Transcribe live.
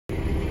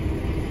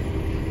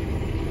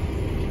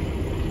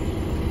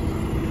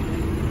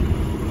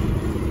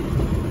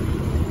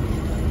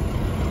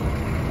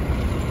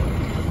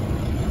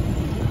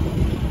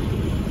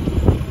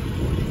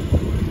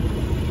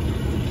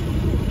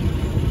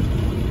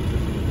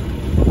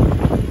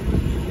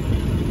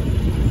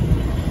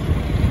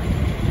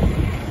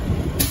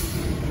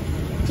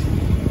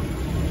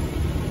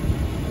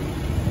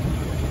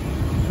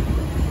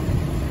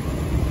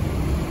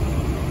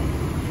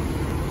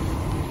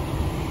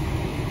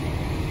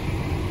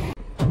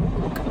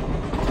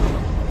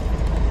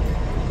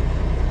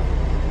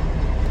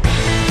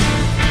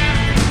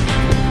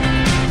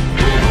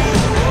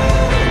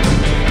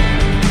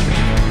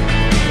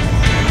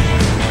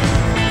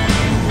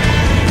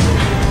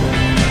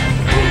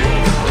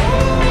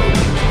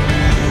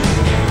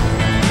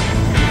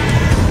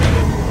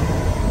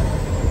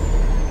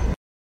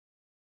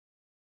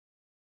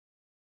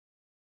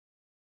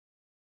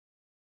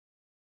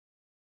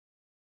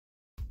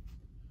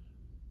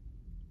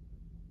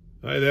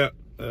Hi there.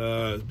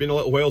 It's been a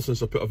little while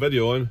since I put a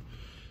video on,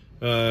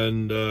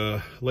 and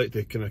I'd like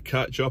to kind of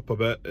catch up a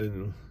bit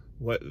and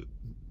let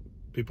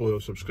people who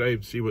have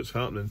subscribed see what's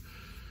happening.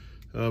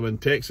 I'm in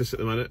Texas at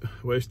the minute,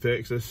 West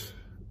Texas,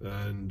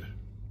 and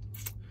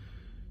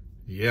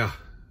yeah,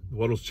 the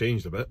world's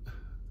changed a bit,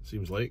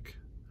 seems like.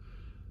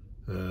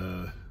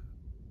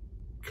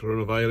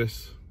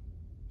 Coronavirus,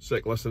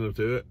 sick listening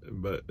to it,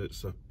 but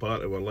it's a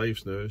part of our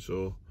lives now,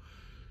 so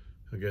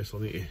I guess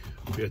I'll need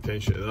to pay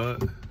attention to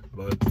that,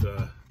 but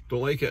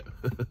don't like it.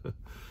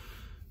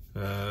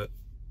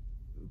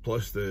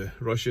 Plus the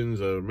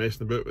Russians are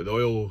messing about with the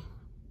oil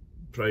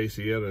price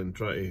here and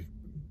try to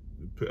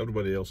put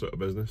everybody else out of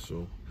business.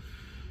 So,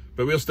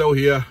 but we're still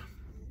here,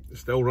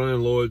 still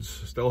running loads,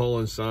 still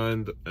hauling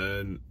sand,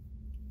 and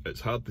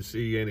it's hard to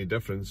see any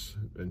difference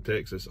in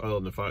Texas other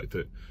than the fact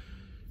that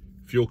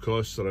fuel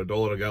costs are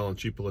 $1 a gallon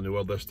cheaper than they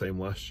were this time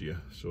last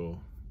year. So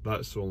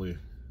that's only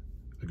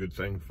a good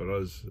thing for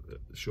us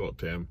short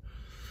term.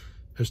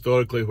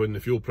 Historically, when the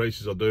fuel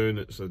prices are down,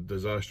 it's a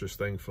disastrous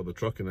thing for the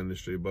trucking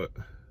industry, but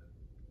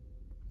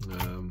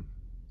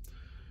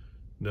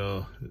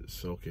no,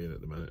 it's okay at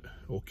the minute.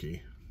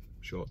 Okay,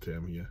 short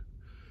term here.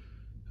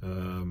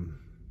 I've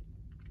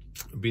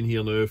been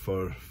here now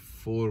for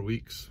 4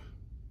 weeks,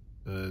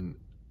 and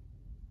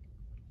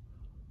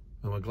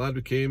I'm glad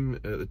we came.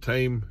 At the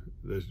time,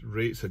 the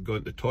rates had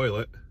gone to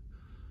toilet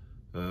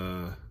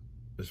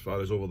as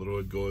far as over the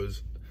road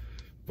goes,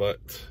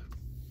 but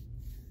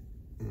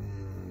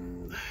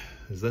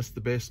is this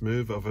the best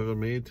move I've ever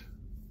made?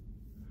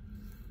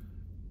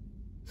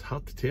 It's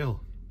hard to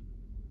tell.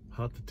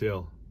 Hard to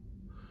tell.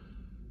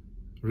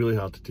 Really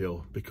hard to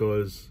tell,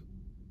 because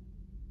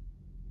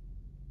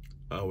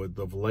I would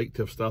have liked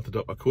to have started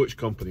up a coach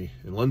company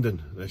in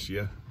London this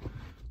year.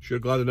 Sure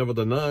glad I never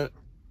done that.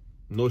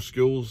 No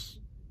schools,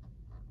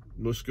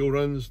 no school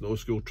runs, no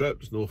school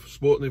trips, no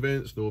sporting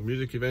events, no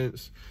music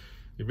events.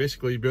 You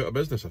basically built a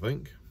business, I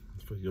think.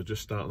 You're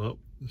just starting up.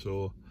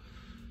 So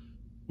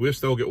we've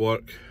still got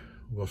work,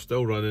 we're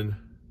still running,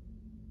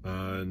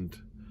 and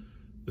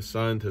the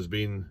sand has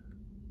been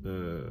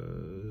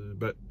a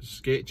bit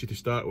sketchy to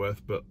start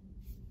with, but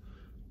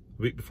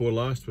the week before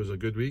last was a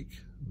good week.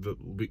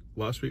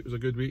 Last week was a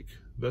good week.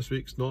 This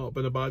week's not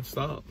been a bad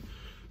start,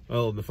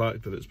 other than the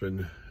fact that it's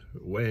been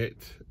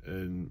wet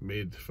and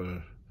made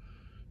for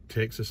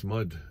Texas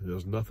mud.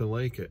 There's nothing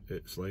like it.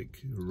 It's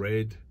like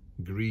red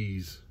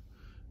grease,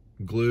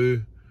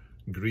 glue,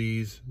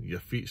 grease. Your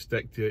feet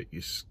stick to it.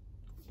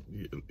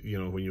 You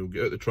know, when you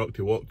get out the truck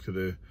to walk to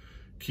the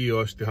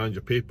kiosk to hand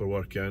your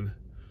paperwork in,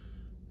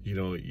 you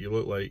know, you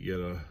look like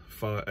you're a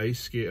fat ice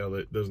skater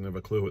that doesn't have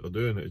a clue what they're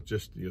doing. It's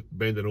just you're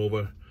bending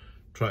over,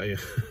 trying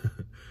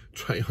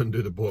to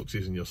undo the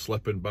boxes, and you're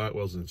slipping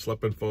backwards and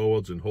slipping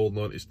forwards and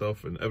holding on to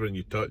stuff, and everything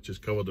you touch is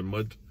covered in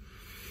mud.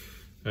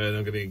 And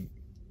I'm going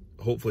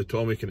to, hopefully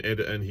Tommy can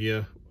edit in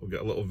here. We'll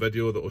get a little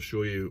video that will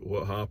show you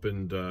what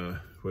happened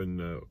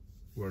when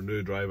our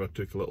new driver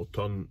took a little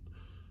turn.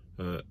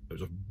 It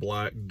was a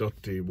black,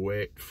 dirty,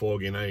 wet,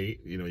 foggy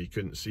night. You know, you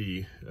couldn't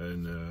see,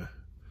 and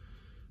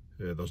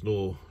there's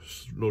no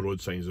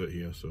road signs out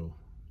here, so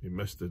he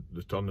missed the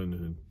turning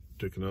and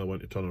took another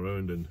one to turn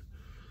around, and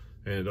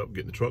ended up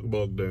getting the truck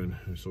bogged down.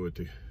 So we had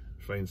to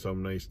find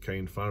some nice,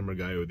 kind farmer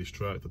guy with his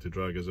tractor to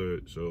drag us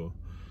out. So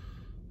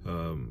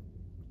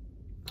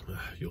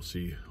you'll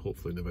see,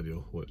 hopefully, in the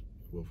video what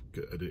we've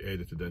got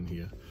edited in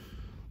here.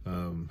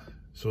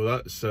 So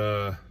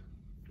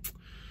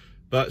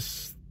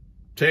that's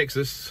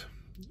Texas,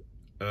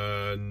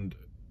 and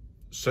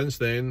since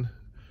then,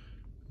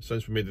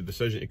 since we made the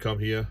decision to come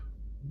here,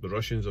 the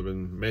Russians have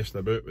been messing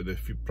about with the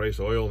price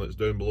of oil, and it's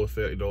down below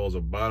 $30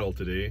 a barrel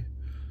today,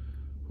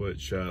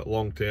 which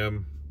long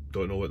term,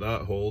 don't know what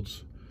that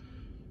holds.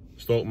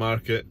 Stock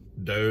market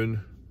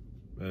down,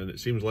 and it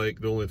seems like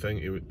the only thing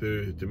you would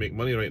do to make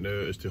money right now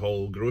is to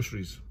haul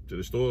groceries to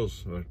the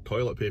stores, or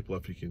toilet paper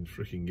if you can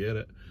freaking get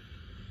it,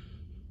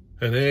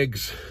 and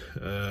eggs.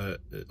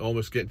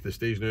 Almost getting to the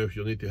stage now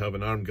you'll need to have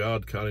an armed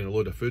guard carrying a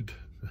load of food,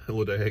 a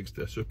load of eggs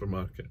to a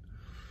supermarket.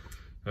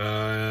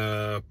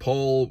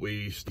 Paul,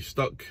 we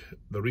stuck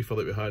the reefer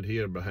that we had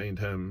here behind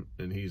him,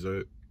 and he's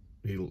out.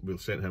 We'll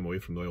send him away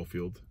from the oil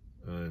field,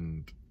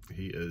 and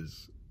he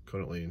is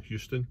currently in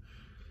Houston.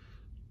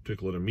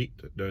 Took a load of meat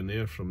down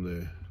there from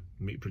the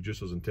meat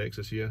producers in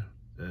Texas here,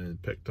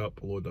 and picked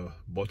up a load of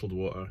bottled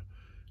water.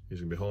 He's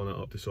going to be hauling it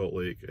up to Salt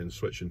Lake and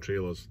switching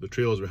trailers. The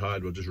trailers we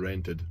had were just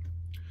rented.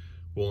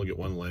 We only got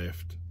one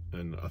left,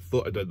 and I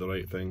thought I did the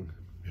right thing.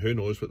 Who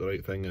knows what the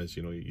right thing is?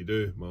 You know, you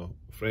do. My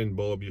friend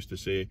Bob used to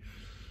say,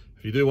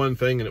 if you do one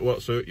thing and it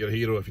works out, you're a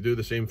hero. If you do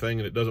the same thing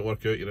and it doesn't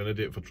work out, you're an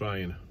idiot for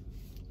trying.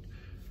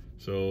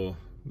 So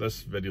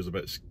this video's a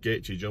bit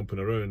sketchy jumping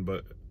around,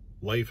 but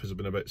life has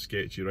been a bit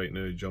sketchy right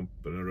now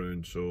jumping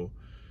around. So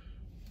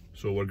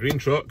our green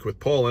truck with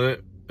Paul in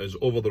it is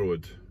over the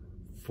road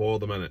for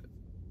the minute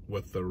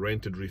with the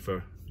rented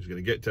reefer. He's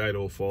going to get to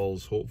Idaho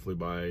Falls hopefully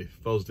by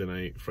Thursday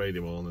night, Friday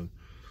morning,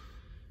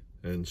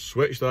 and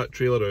switch that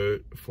trailer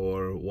out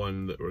for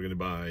one that we're going to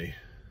buy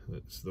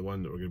It's the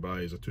one that we're going to buy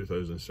is a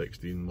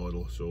 2016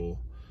 model, so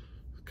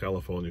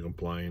California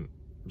compliant.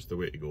 It's the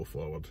way to go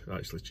forward.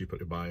 Actually cheaper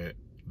to buy it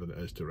than it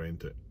is to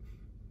rent it,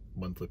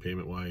 monthly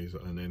payment wise,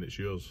 and then it's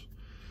yours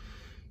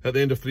at the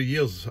end of 3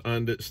 years,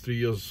 and it's 3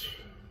 years,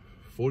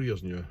 4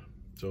 years new,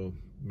 so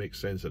makes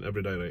sense in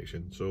every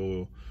direction.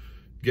 So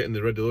getting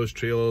rid of those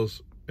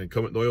trailers and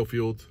coming to the oil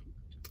field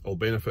will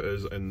benefit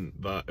us in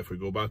that if we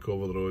go back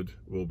over the road,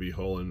 we'll be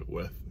hauling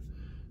with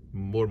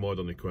more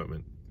modern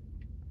equipment.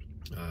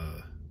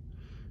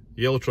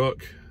 Yellow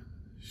truck,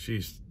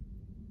 she's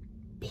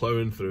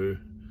ploughing through,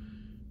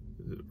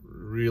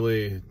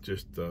 really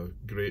just a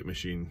great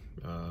machine.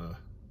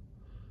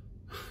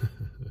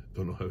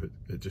 Don't know how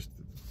it just,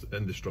 it's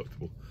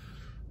indestructible.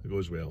 It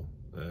goes well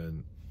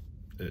and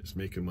it's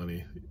making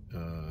money.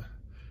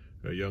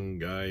 A young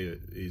guy,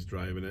 he's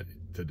driving it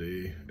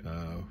today,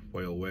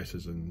 while Wes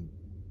is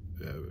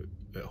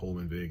at home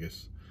in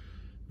Vegas.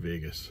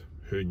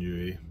 Who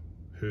knew, eh?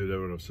 Who would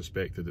ever have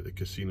suspected that the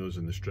casinos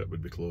and the strip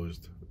would be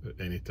closed at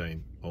any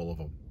time? All of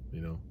them,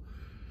 you know.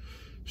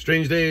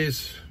 Strange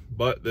days,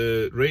 but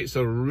the rates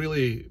are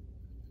really,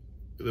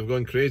 they've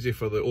gone crazy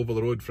for the over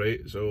the road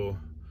freight. So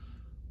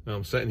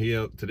I'm sitting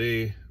here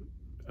today.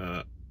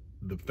 The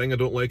thing I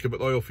don't like about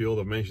the oil field,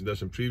 I've mentioned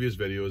this in previous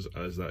videos,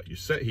 is that you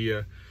sit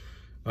here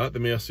at the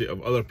mercy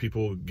of other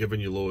people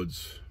giving you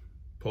loads.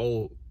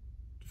 Paul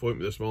phoned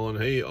me this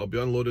morning, hey, I'll be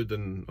unloaded,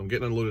 and I'm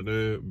getting unloaded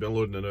now, I'll be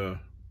unloading in an hour.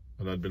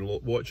 And I'd been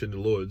watching the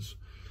loads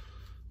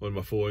on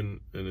my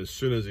phone, and as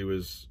soon as he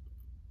was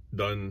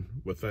done,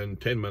 within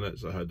 10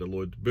 minutes I had the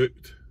load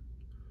booked,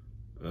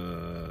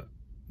 the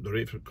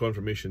rate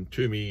confirmation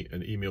to me,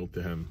 and emailed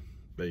to him.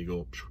 There you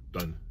go,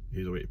 done.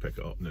 He's away to pick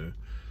it up now.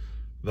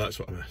 That's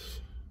what I miss.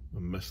 I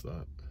miss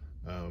that.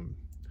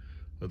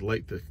 I'd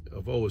like to,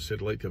 I've always said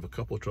I'd like to have a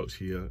couple of trucks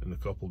here and a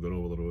couple going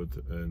over the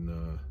road,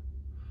 and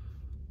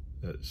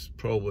it's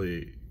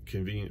probably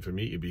convenient for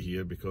me to be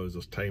here because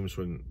there's times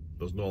when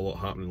there's not a lot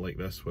happening like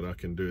this where I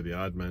can do the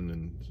admin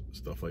and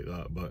stuff like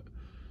that, but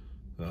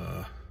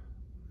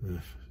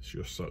it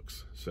sure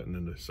sucks sitting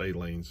in the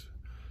sidelines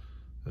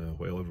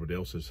while everybody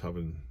else is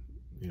having,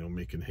 you know,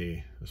 making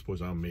hay. I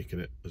suppose I'm making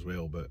it as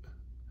well, but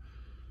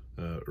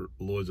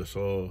loads I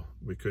saw,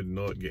 we could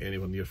not get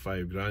anywhere near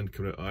 $5,000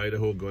 coming out of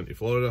Idaho going to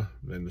Florida.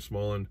 Then this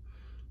morning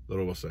they're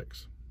over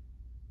 6.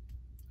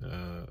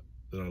 There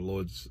are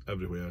loads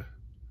everywhere.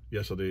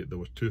 Yesterday there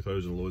was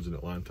 2,000 loads in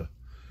Atlanta.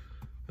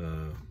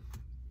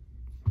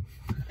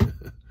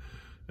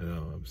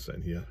 I'm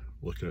sitting here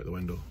looking out the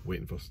window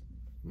waiting for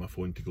my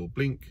phone to go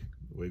blink,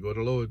 we got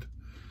a load.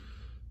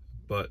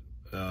 But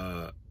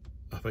I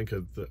think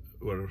I'd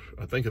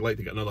like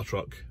to get another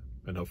truck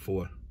and have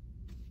 4.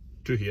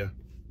 2 here,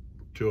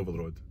 2 over the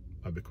road.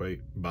 I'd be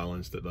quite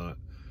balanced at that.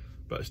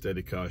 Bit of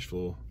steady cash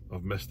flow.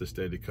 I've missed the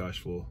steady cash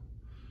flow.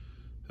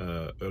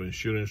 Our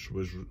insurance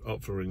was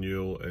up for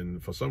renewal,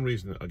 and for some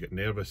reason I get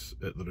nervous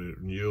at the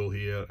renewal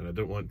here, and I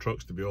didn't want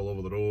trucks to be all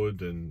over the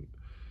road and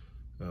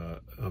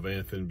have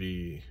anything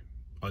be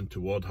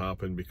untoward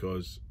happen,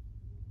 because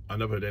I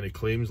never had any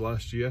claims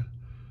last year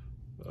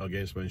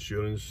against my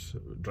insurance.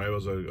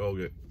 Drivers all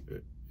get,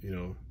 you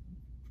know,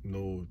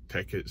 no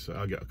tickets.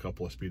 I get a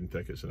couple of speeding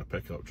tickets in a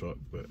pickup truck,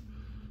 but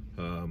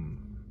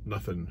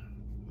nothing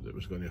that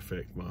was going to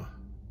affect my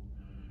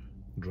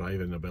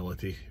driving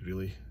ability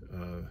really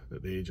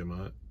at the age I'm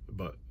at.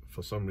 But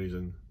for some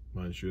reason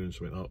my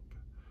insurance went up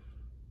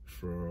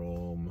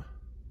from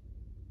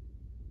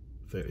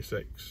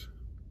 36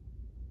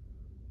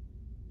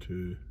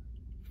 to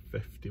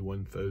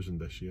 51,000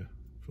 this year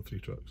for 3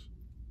 trucks.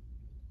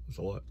 That's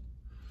a lot.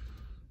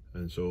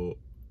 And so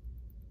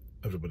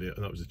everybody,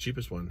 and that was the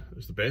cheapest one, it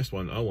was the best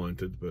one I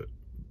wanted, but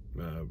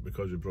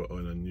because we brought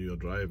on a newer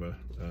driver,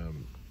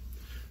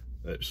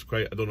 it's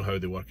quite, I don't know how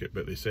they work it,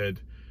 but they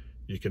said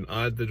you can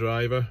add the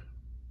driver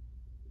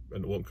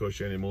and it won't cost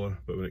you any more,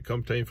 but when it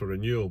come time for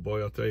renewal,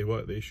 boy, I'll tell you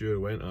what, they sure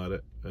went at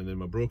it. And then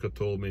my broker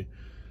told me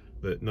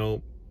that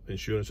no,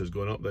 insurance has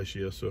gone up this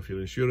year, so if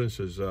your insurance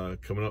is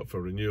coming up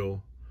for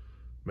renewal,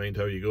 mind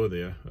how you go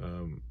there.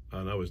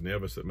 And I was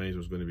nervous that mine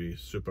was going to be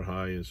super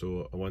high, and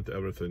so I wanted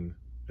everything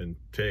in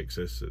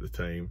Texas at the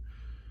time,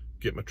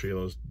 get my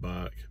trailers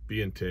back,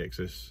 be in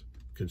Texas,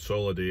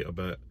 consolidate a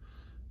bit,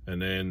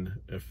 and then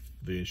if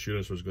the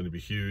insurance was going to be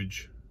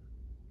huge,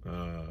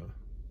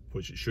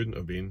 which it shouldn't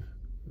have been,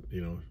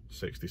 you know,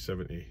 60,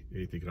 70,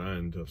 80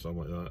 grand or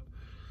something like that,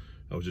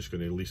 I was just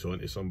going to lease on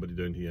to somebody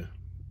down here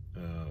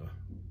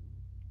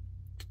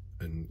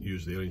and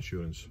use their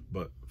insurance.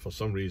 But for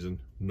some reason,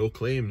 no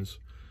claims,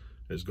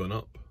 it's gone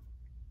up.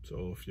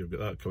 So if you've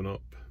got that coming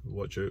up,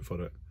 watch out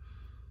for it.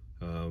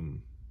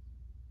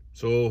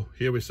 So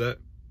here we sit,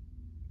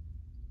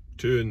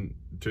 two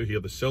here.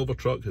 The silver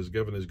truck has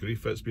given us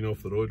grief. It's been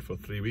off the road for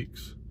 3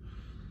 weeks,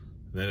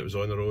 and then it was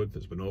on the road,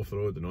 it's been off the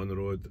road and on the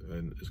road,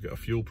 and it's got a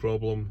fuel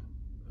problem,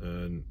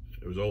 and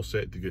it was all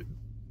set to get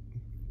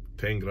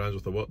 10 grand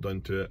worth of work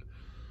done to it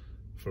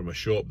from a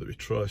shop that we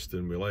trust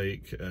and we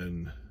like,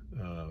 and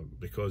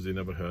because they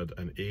never had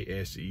an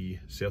ASE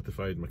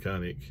certified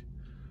mechanic,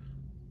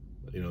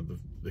 You know,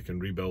 they can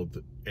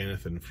rebuild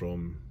anything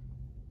from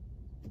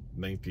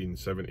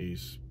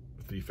 1970s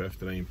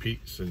 359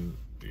 Peaks and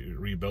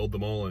rebuild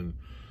them all,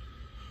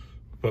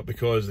 but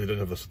because they didn't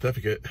have the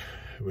certificate,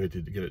 we had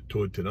to get it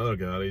towed to another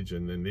garage,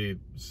 and then they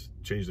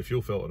changed the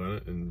fuel filter on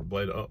it and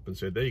bled it up and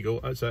said, there you go,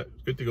 that's it,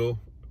 good to go.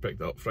 I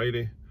picked it up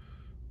Friday.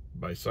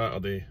 By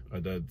Saturday I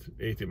did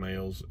 80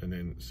 miles, and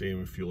then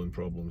same fueling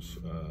problems.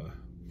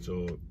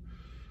 So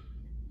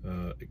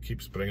it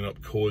keeps bringing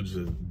up codes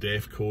and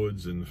DEF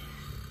codes, and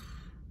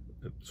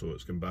so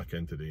it's come back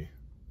in today.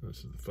 This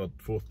is the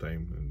fourth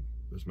time in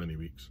as many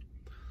weeks.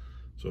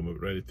 So I'm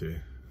ready to,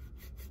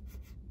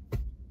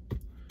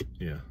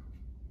 yeah,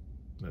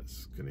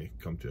 that's gonna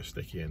come to a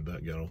sticky end,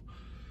 that girl.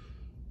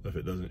 If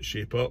it doesn't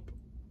shape up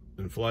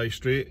and fly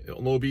straight,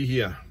 it'll no be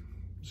here.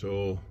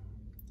 So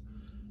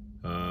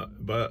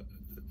but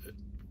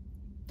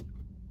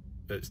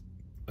it's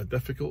a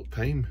difficult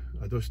time.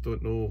 I just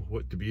don't know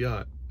what to be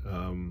at.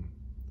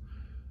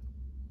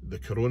 The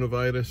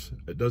coronavirus,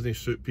 it doesn't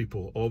suit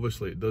people.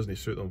 Obviously it doesn't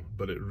suit them,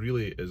 but it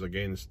really is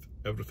against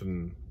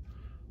everything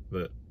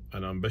that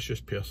an ambitious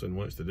person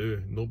wants to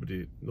do.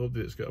 Nobody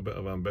that's got a bit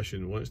of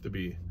ambition wants to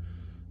be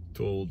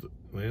told,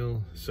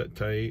 well, sit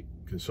tight,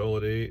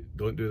 consolidate,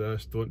 don't do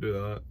this, don't do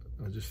that.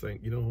 I just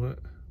think, you know what,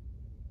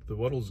 the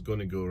world's going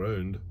to go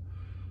round.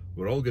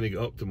 We're all going to get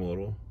up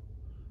tomorrow.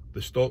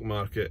 The stock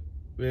market,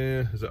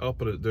 is it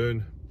up or is it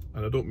down?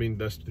 And I don't mean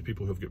this to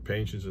people who've got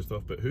pensions and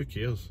stuff, but who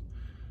cares?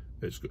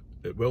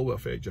 It will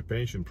affect your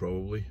pension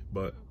probably,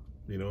 but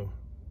you know,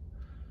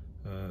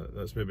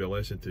 that's maybe a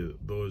lesson to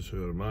those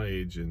who are my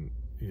age, and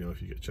you know,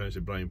 if you get a chance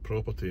of buying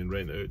property and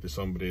rent it out to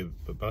somebody,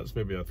 that's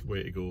maybe a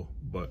way to go.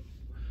 But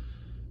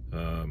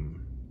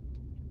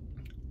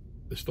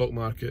the stock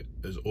market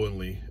is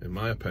only, in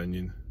my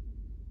opinion,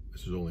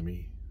 this is only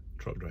me,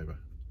 truck driver,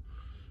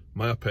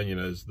 my opinion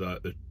is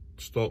that the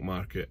stock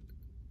market,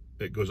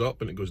 it goes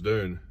up and it goes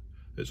down.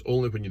 It's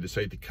only when you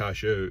decide to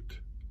cash out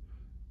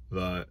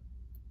that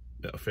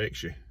it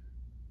affects you.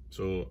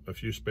 So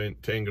if you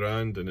spent 10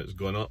 grand and it's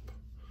gone up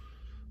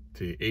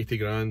to 80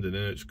 grand, and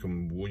then it's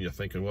come, when you're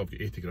thinking, well, I've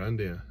got 80 grand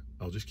there,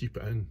 I'll just keep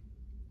it in.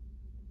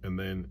 And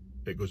then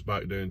it goes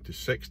back down to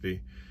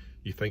 60,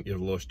 you think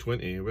you've lost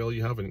 20. Well,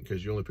 you haven't,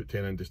 because you only put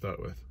 10 in to start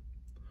with.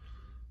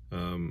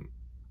 And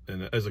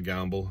it is a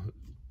gamble,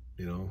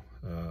 you know,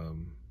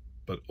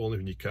 but only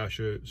when you cash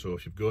out. So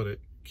if you've got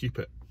it, keep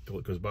it till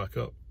it goes back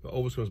up. It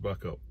always comes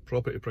back up.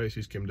 Property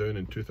prices came down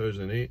in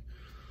 2008.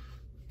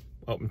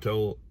 Up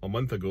until a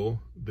month ago,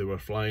 they were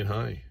flying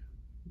high,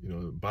 you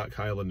know, back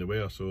higher than they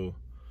were. So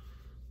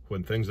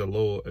when things are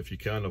low, if you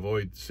can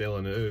avoid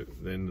selling it out,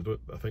 then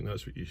I think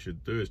that's what you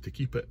should do, is to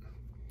keep it.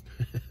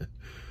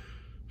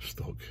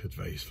 Stock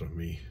advice from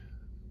me,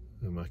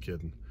 am I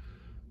kidding?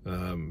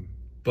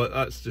 But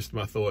that's just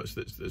my thoughts.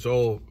 It's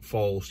all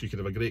false. You can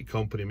have a great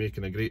company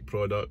making a great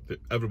product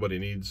that everybody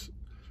needs,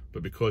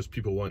 but because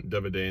people want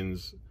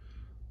dividends,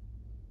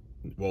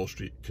 Wall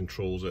Street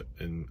controls it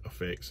and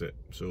affects it.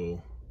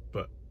 So,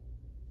 but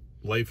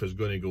life is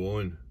going to go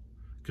on,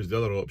 because the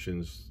other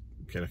option's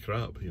kind of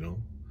crap, you know.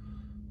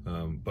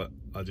 But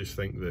I just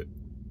think that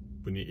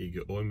we need to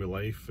get on with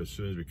life as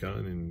soon as we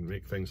can and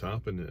make things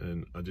happen.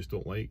 And I just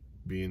don't like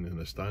being in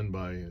a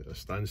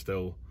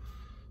standstill.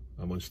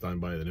 I'm on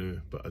standby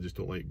now, but I just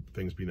don't like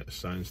things being at a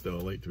standstill.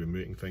 I like to be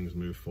making things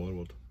move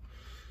forward.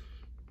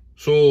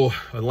 So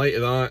in light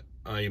of that,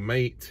 I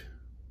might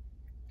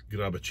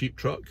grab a cheap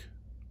truck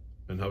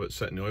and have it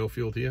sit in the oil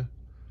field here,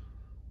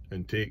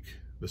 and take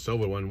the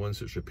silver one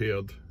once it's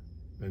repaired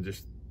and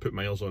just put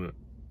miles on it,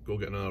 go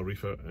get another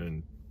reefer,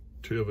 and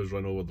 2 of us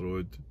run over the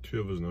road,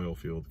 2 of us in the oil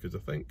field, because I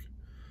think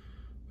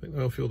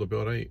the oil field will be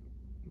alright.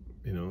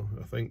 You know,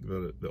 I think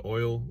the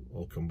oil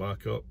will come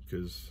back up,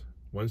 because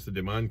once the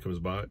demand comes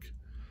back,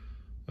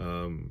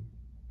 and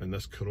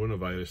this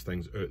coronavirus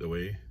thing's out the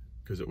way,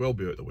 because it will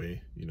be out the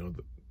way, you know,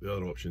 the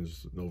other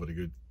option's not very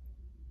good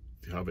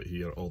to have it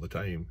here all the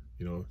time,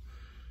 you know.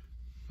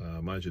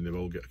 Imagine they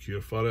will get a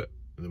cure for it,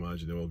 and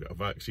imagine they will get a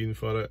vaccine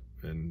for it,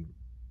 and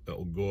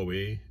it'll go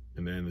away,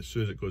 and then as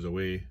soon as it goes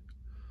away,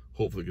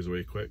 hopefully it goes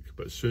away quick,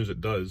 but as soon as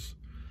it does,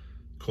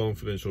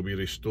 confidence will be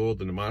restored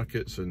in the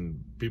markets,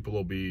 and people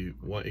will be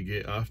wanting to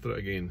get after it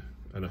again,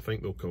 and I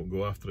think they'll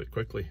go after it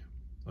quickly.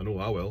 I know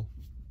I will,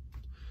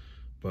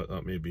 but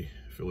that may be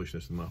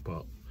foolishness on my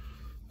part.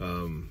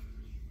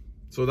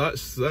 So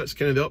that's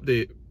kind of the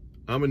update.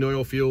 I'm in the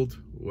oil field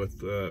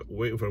with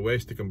waiting for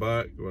Wes to come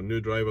back. We're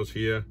new drivers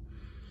here.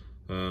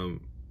 I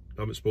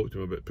haven't spoken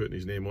to him about putting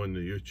his name on the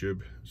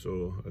YouTube,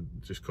 so I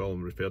just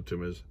referred to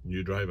him as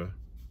new driver.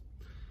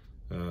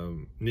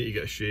 Need to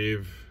get a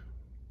shave,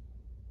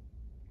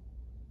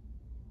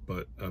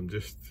 but I'm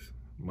just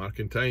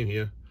marking time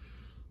here.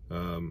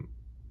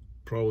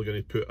 Probably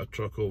going to put a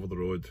truck over the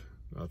road.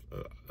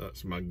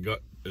 That's my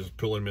gut is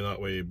pulling me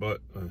that way,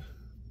 but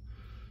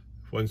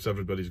once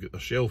everybody's got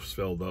their shelves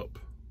filled up,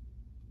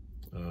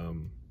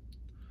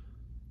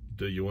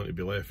 do you want to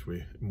be left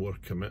with more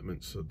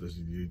commitments, or do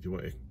you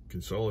want to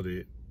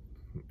consolidate?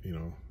 You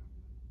know,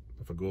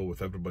 if I go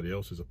with everybody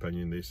else's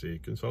opinion, they say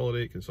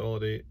consolidate,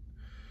 consolidate.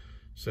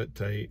 sit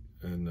tight,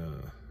 and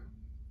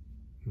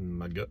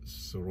my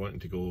guts are wanting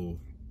to go,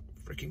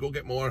 freaking go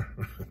get more.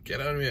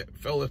 Get on with it,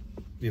 fill it,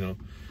 you know,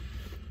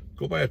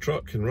 go buy a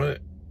truck and run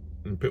it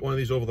and put one of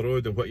these over the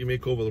road, and what you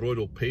make over the road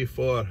will pay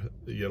for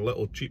your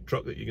little cheap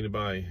truck that you're going to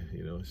buy,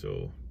 you know.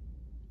 So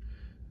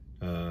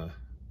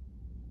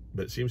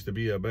but it seems to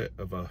be a bit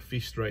of a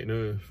feast right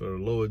now for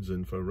loads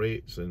and for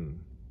rates, and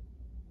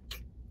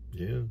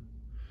yeah.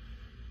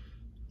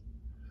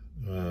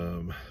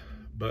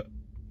 But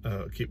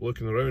keep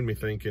looking around me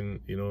thinking,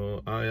 you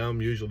know, I am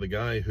usually the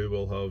guy who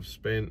will have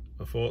spent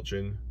a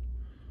fortune,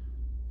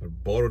 or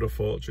borrowed a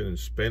fortune and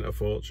spent a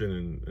fortune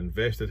and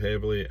invested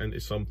heavily into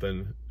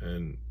something,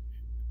 and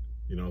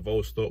you know, I've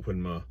always thought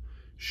when my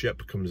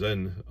ship comes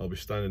in, I'll be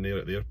standing there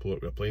at the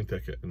airport with a plane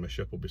ticket and my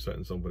ship will be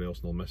sitting somewhere else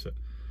and I'll miss it.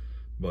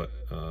 But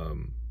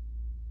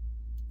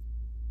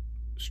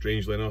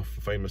strangely enough,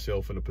 I find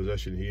myself in a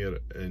position here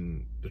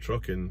in the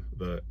trucking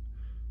that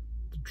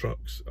the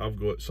trucks, I've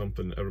got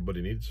something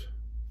everybody needs,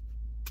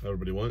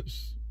 everybody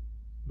wants.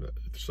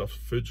 Stuff,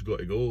 food's got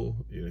to go,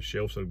 you know,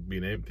 shelves are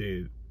being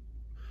empty,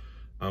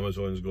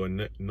 Amazon's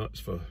going nuts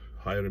for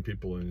hiring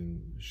people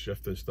and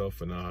shifting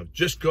stuff, and I've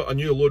just got a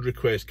new load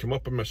request come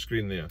up on my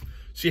screen there.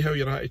 See how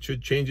your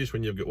attitude changes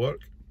when you've got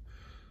work?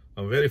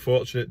 I'm very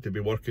fortunate to be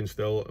working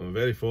still. I'm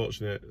very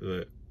fortunate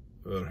that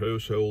our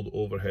household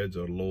overheads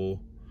are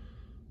low,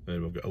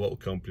 and we've got a little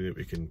company that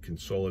we can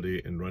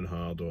consolidate and run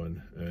hard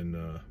on,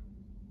 and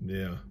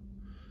yeah,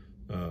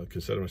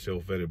 consider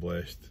myself very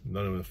blessed.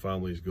 None of my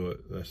family's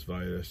got this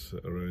virus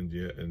around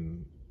yet,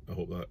 and I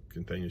hope that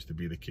continues to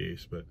be the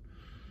case. But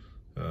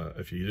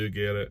if you do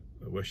get it,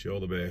 I wish you all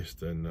the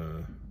best, and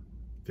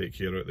take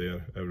care out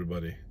there,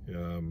 everybody.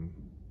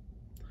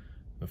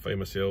 I find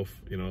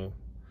myself, you know,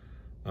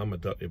 I'm a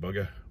dirty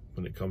bugger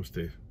when it comes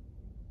to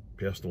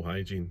personal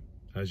hygiene,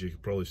 as you can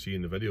probably see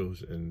in the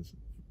videos, and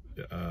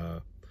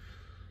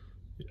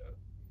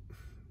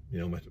you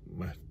know,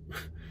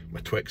 my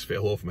Twix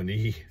fell off my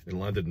knee and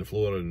landed on the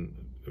floor, and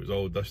it was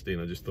all dusty,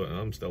 and I just thought,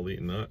 I'm still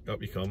eating that.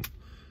 Up you come,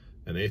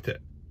 and ate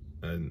it,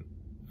 and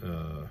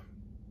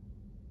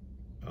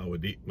I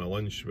would eat my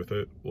lunch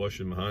without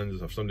washing my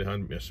hands. If somebody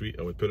handed me a sweet,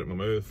 I would put it in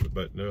my mouth.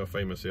 But now I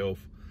find myself,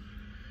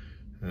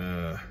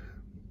 I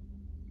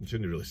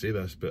shouldn't really say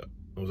this, but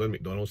I was in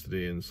McDonald's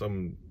today, and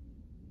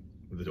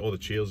all the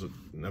chairs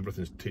and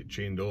everything's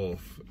chained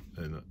off,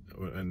 and I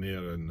went in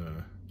there,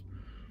 and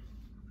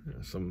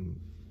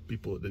some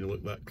people that didn't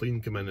look that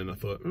clean come in, and I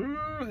thought,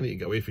 I need to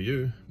get away from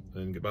you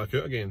and get back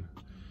out again.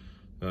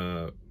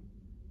 I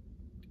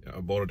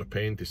borrowed a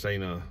pen to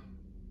sign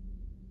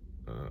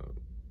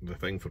the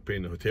thing for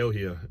paying the hotel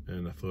here,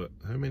 and I thought,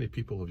 how many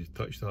people have you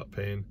touched that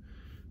pen?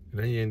 And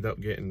then you end up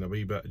getting a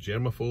wee bit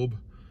germaphobe,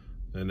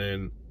 and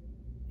then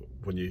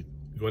when you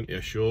go into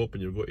a shop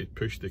and you've got to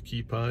push the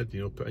keypad,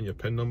 you know, put in your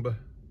PIN number,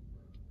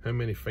 how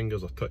many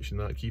fingers are touching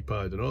that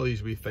keypad? And all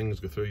these wee things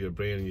go through your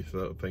brain, and you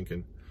start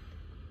thinking,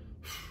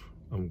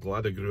 I'm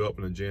glad I grew up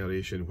in a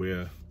generation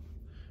where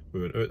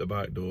we went out the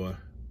back door,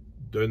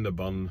 down the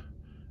burn,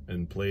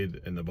 and played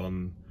in the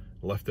burn,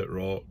 lifted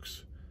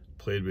rocks,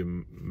 played with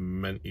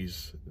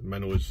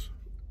minnows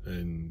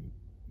and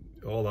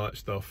all that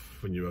stuff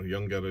when you were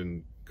younger,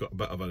 and got a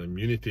bit of an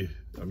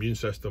immune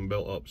system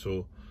built up.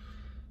 So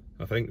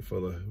I think for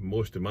the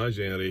most of my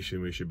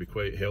generation, we should be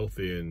quite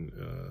healthy, and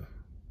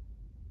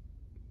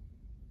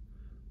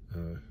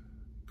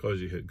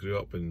because you grew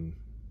up in,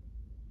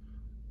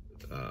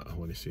 I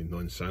want to say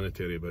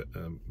non-sanitary, but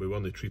we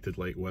weren't treated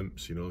like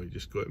wimps, you know. You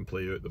just go out and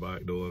play out the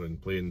back door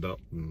and play in dirt,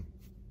 and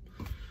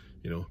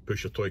you know,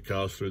 push your toy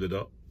cars through the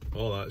dirt,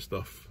 all that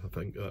stuff. I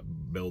think that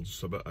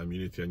builds a bit of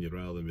immunity in you,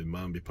 rather than being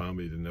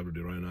mamby-pambied and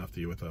everybody running after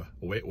you with a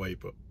wet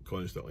wipe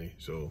constantly.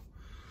 So,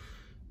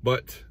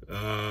 but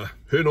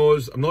who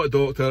knows? I'm not a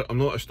doctor, I'm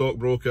not a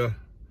stockbroker.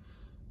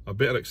 I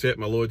better accept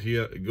my load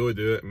here, go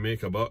do it and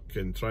make a buck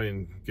and try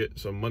and get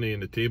some money on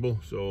the table.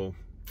 So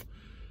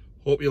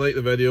hope you like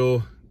the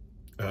video.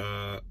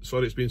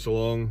 Sorry it's been so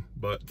long,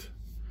 but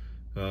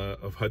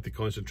I've had to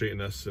concentrate on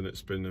this, and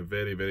it's been a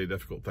very, very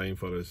difficult time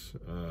for us.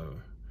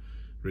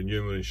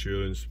 Renewing our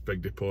insurance,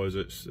 big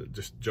deposits,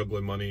 just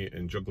juggling money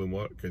and juggling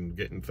work and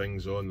getting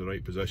things on the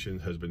right position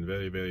has been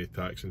very, very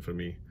taxing for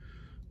me.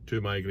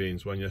 2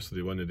 migraines, one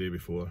yesterday, one the day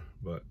before,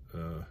 but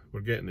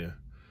we're getting there,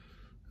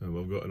 and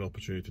we've got an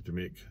opportunity to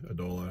make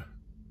 $1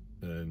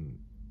 and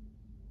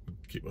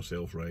keep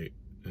ourselves right.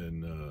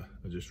 And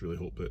I just really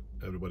hope that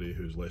everybody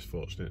who's less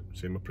fortunate,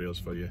 say my prayers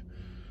for you.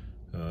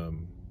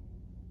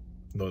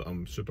 Not that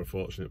I'm super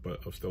fortunate,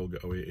 but I've still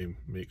got a way to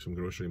make some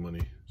grocery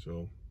money.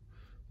 So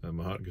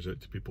my heart goes out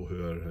to people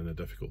who are in a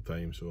difficult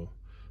time. So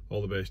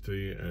all the best to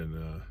you,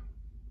 and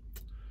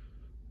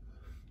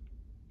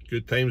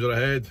good times are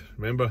ahead.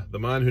 Remember, the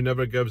man who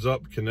never gives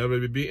up can never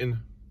be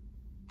beaten.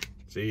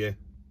 See ya.